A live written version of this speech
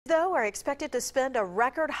though, are expected to spend a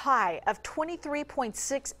record high of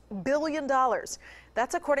 $23.6 billion.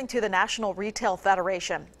 That's according to the National Retail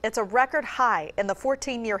Federation. It's a record high in the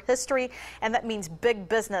 14-year history, and that means big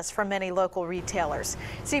business for many local retailers.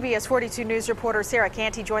 CBS 42 News reporter Sarah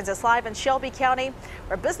Canty joins us live in Shelby County,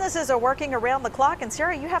 where businesses are working around the clock. And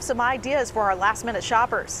Sarah, you have some ideas for our last-minute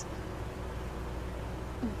shoppers.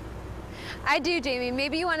 I do, Jamie.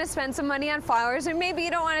 Maybe you want to spend some money on flowers, or maybe you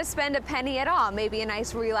don't want to spend a penny at all. Maybe a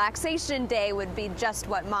nice relaxation day would be just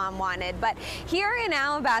what Mom wanted. But here in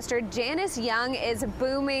Alabaster, Janice Young is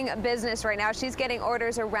booming business right now. She's getting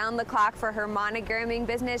orders around the clock for her monogramming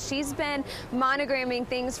business. She's been monogramming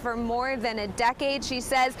things for more than a decade. She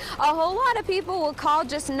says a whole lot of people will call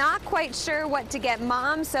just not quite sure what to get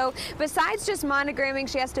Mom. So besides just monogramming,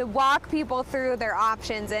 she has to walk people through their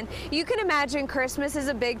options. And you can imagine Christmas is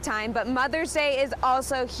a big time, but Mother's Day is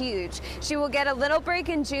also huge. She will get a little break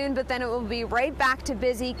in June, but then it will be right back to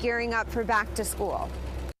busy gearing up for back to school.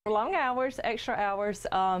 Long hours, extra hours.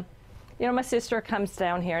 You know, my sister comes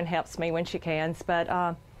down here and helps me when she can,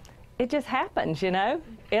 but it just happens, you know.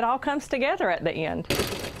 It all comes together at the end.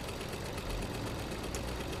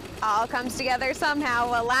 All comes together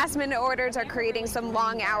somehow. Well, last-minute orders are creating some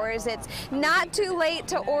long hours. It's not too late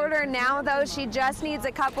to order now, though. She just needs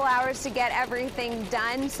a couple hours to get everything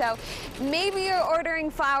done. So maybe you're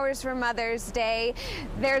ordering flowers for Mother's Day.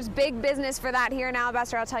 There's big business for that here in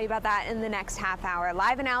Alabaster. I'll tell you about that in the next half hour.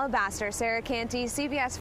 Live in Alabaster, Sarah Canty, CBS